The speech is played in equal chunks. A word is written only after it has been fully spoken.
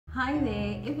Hi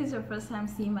there, if it's your first time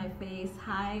seeing my face,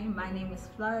 hi, my name is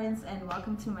Florence and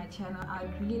welcome to my channel. I'd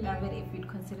really love it if you'd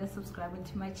consider subscribing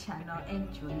to my channel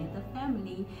and joining the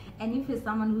family. And if you're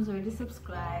someone who's already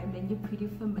subscribed and you're pretty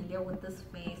familiar with this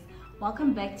face,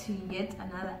 welcome back to yet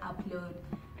another upload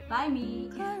by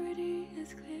me. Clarity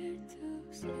is clear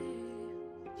to see.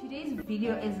 Today's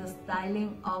video is the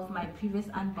styling of my previous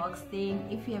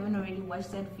unboxing. If you haven't already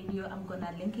watched that video, I'm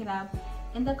gonna link it up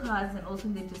in the cards and also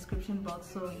in the description box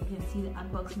so you can see the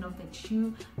unboxing of the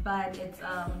shoe. But it's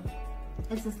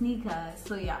a sneaker,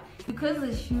 so yeah, because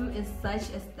the shoe is such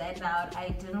a standout, I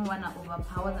didn't want to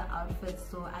overpower the outfit,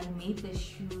 so I made the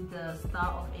shoe the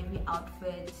star of every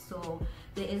outfit, so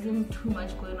there isn't too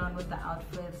much going on with the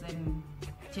outfits, and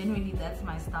generally that's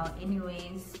my style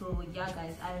anyways. So yeah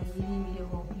guys, I really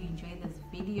hope you enjoyed this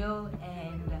video,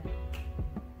 and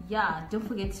yeah, don't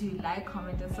forget to like,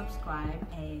 comment and subscribe,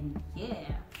 and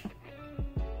yeah.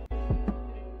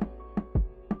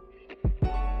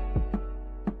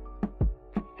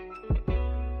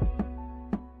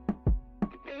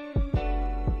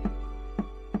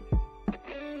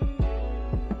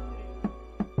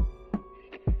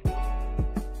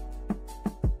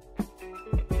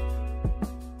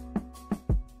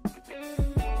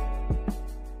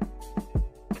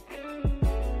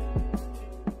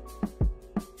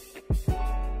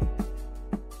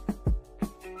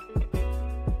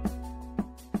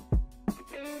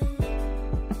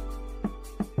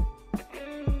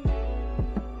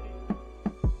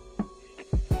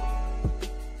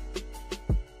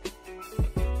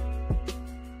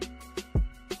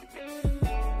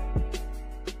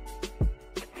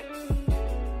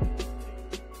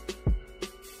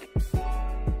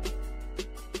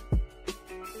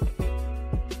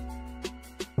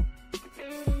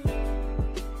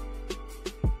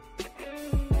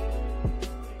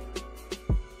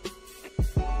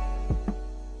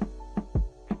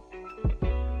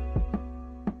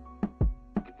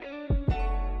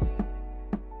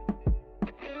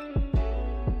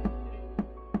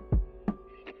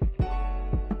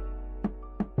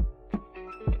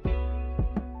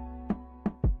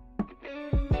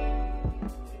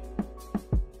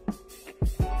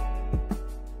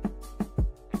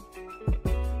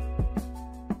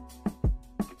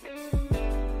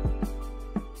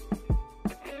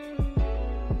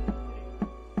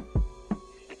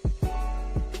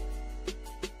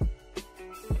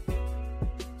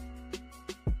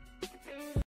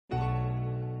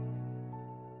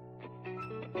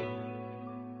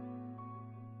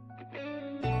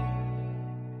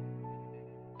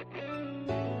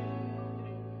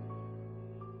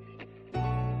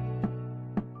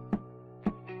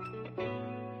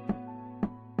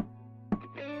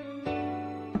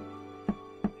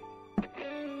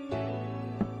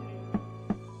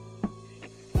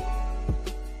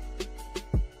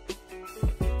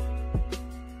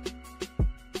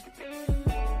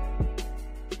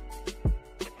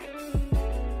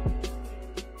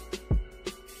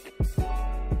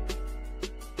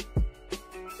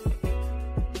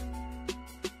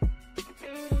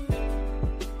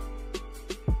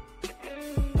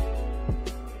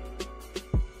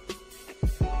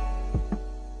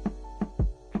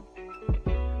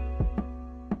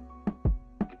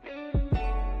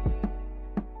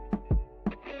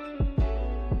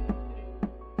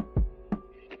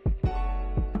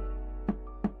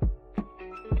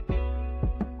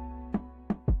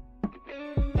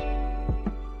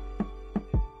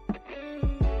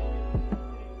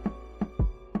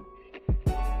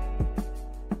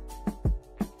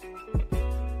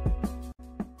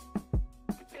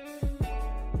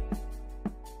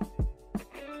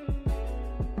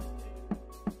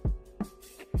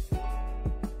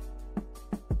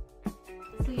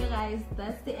 So yeah guys,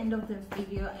 that's the end of the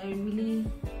video. I really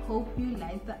hope you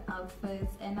like the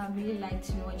outfits, and I'd really like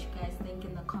to know what you guys think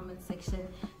in the comment section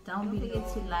down below. Don't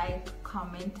forget to like,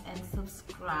 comment and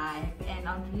subscribe, and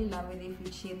I'd really love it if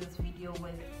you share this video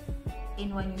with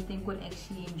anyone you think would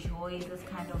actually enjoy this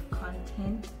kind of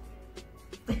content.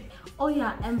 Oh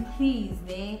yeah, and please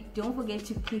don't forget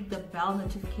to click the bell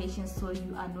notification so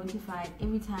you are notified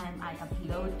every time I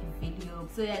upload a video.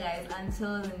 So yeah guys,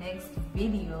 until the next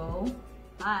video,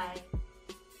 bye.